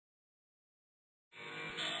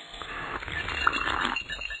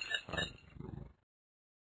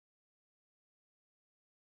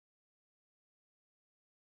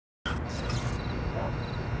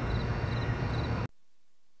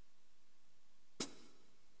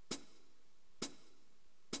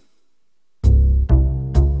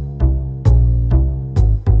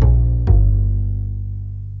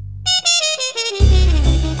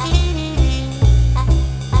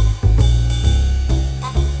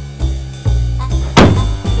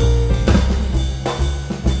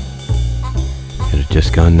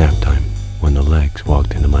just gone nap time when the legs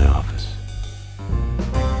walked into my office.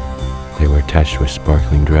 They were attached to a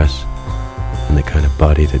sparkling dress and the kind of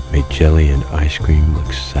body that made jelly and ice cream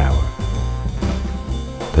look sour.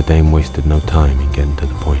 The dame wasted no time in getting to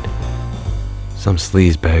the point. Some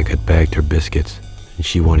sleazebag had bagged her biscuits, and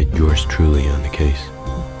she wanted yours truly on the case.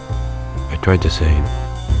 I tried to say,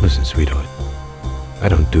 "Listen, sweetheart, I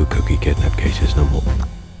don't do cookie kidnap cases no more."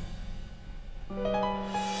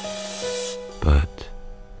 But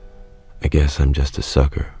I guess I'm just a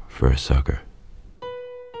sucker for a sucker.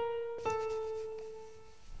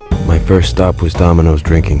 My first stop was Domino's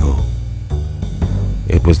drinking hole.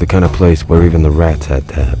 It was the kind of place where even the rats had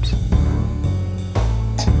tabs.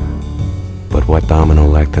 But what Domino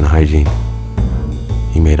lacked in hygiene,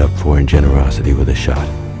 he made up for in generosity with a shot.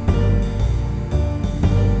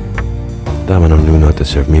 Domino knew not to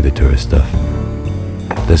serve me the tourist stuff.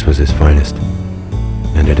 This was his finest,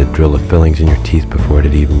 and it'd drill the fillings in your teeth before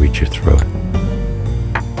it'd even reach your throat.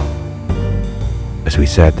 As we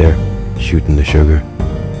sat there, shooting the sugar,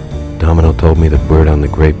 Domino told me the word on the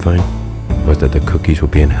grapevine was that the cookies were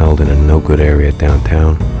being held in a no-good area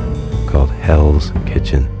downtown called Hell's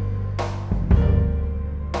Kitchen.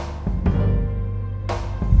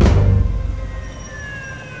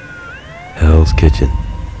 Hell's Kitchen.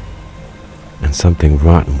 And something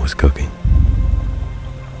rotten was cooking.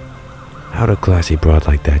 How'd a classy broad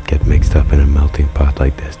like that get mixed up in a melting pot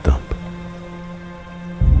like this dump?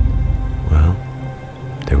 Well,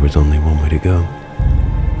 there was only one way to go.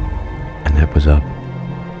 And that was up.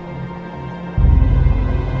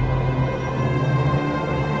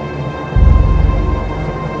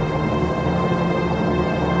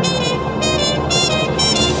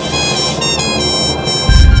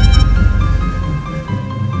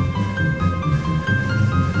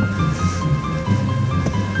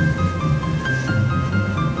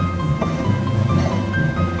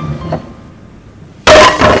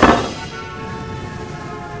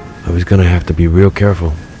 I was gonna have to be real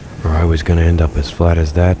careful, or I was gonna end up as flat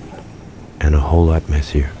as that, and a whole lot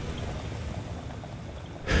messier.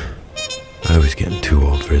 I was getting too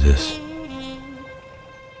old for this.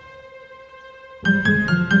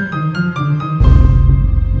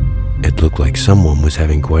 It looked like someone was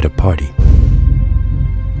having quite a party.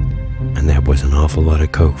 And that was an awful lot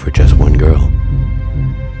of coke for just one girl.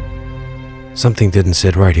 Something didn't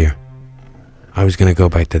sit right here. I was gonna go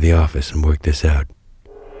back to the office and work this out.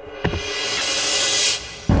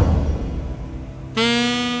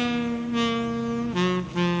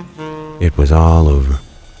 It was all over.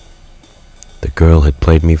 The girl had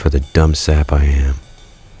played me for the dumb sap I am.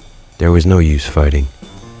 There was no use fighting.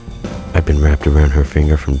 I'd been wrapped around her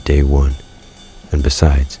finger from day one. And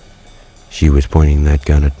besides, she was pointing that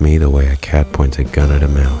gun at me the way a cat points a gun at a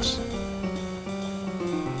mouse.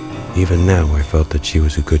 Even now I felt that she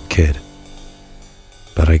was a good kid.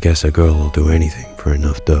 But I guess a girl will do anything for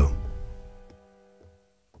enough dough.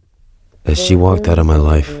 As she walked out of my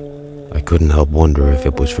life, I couldn't help wonder if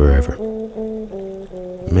it was forever.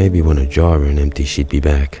 Maybe when a jar ran empty she'd be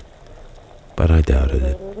back, but I doubted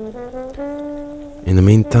it. In the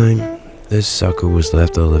meantime, this sucker was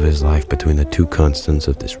left to live his life between the two constants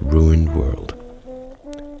of this ruined world: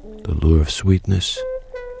 the lure of sweetness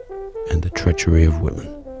and the treachery of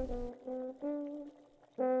women.